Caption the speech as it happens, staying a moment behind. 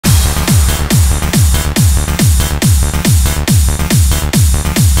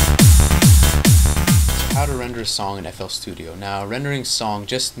song in FL Studio. Now, rendering song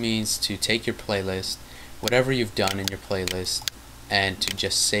just means to take your playlist, whatever you've done in your playlist, and to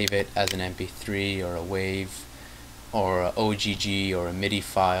just save it as an MP3 or a WAV or a OGG or a MIDI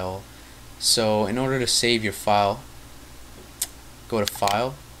file. So in order to save your file, go to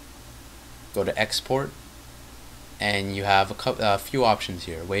File, go to Export, and you have a few options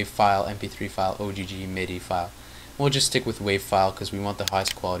here: WAV file, MP3 file, OGG, MIDI file. We'll just stick with WAV file because we want the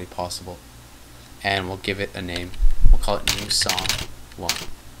highest quality possible, and we'll give it a name. We'll call it New Song 1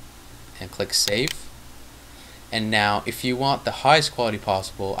 and click Save. And now if you want the highest quality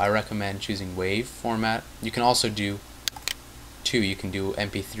possible, I recommend choosing WAV format. You can also do two. You can do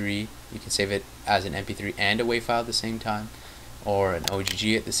MP3, you can save it as an MP3 and a WAV file at the same time, or an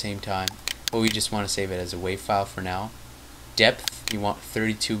OGG at the same time, but we just want to save it as a WAV file for now. Depth, you want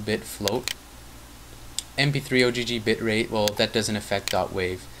 32-bit float. MP3 OGG bitrate, well, that doesn't affect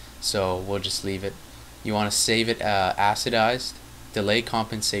 .wav, so we'll just leave it. You want to save it acidized, delay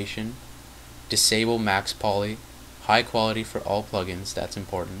compensation, disable max poly, high quality for all plugins, that's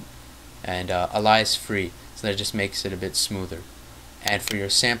important, and alias free, so that just makes it a bit smoother. And for your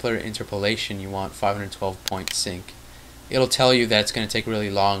sampler interpolation, you want 512 point sync. It'll tell you that it's going to take really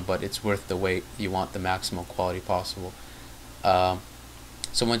long, but it's worth the wait. You want the maximum quality possible. So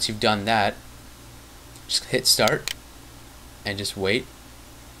once you've done that, just hit start and just wait.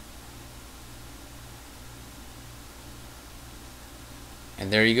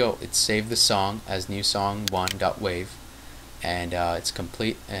 And there you go. It saved the song as new song 1.wav, and it's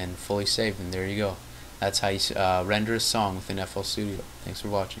complete and fully saved. And there you go. That's how you render a song within FL Studio. Thanks for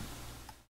watching.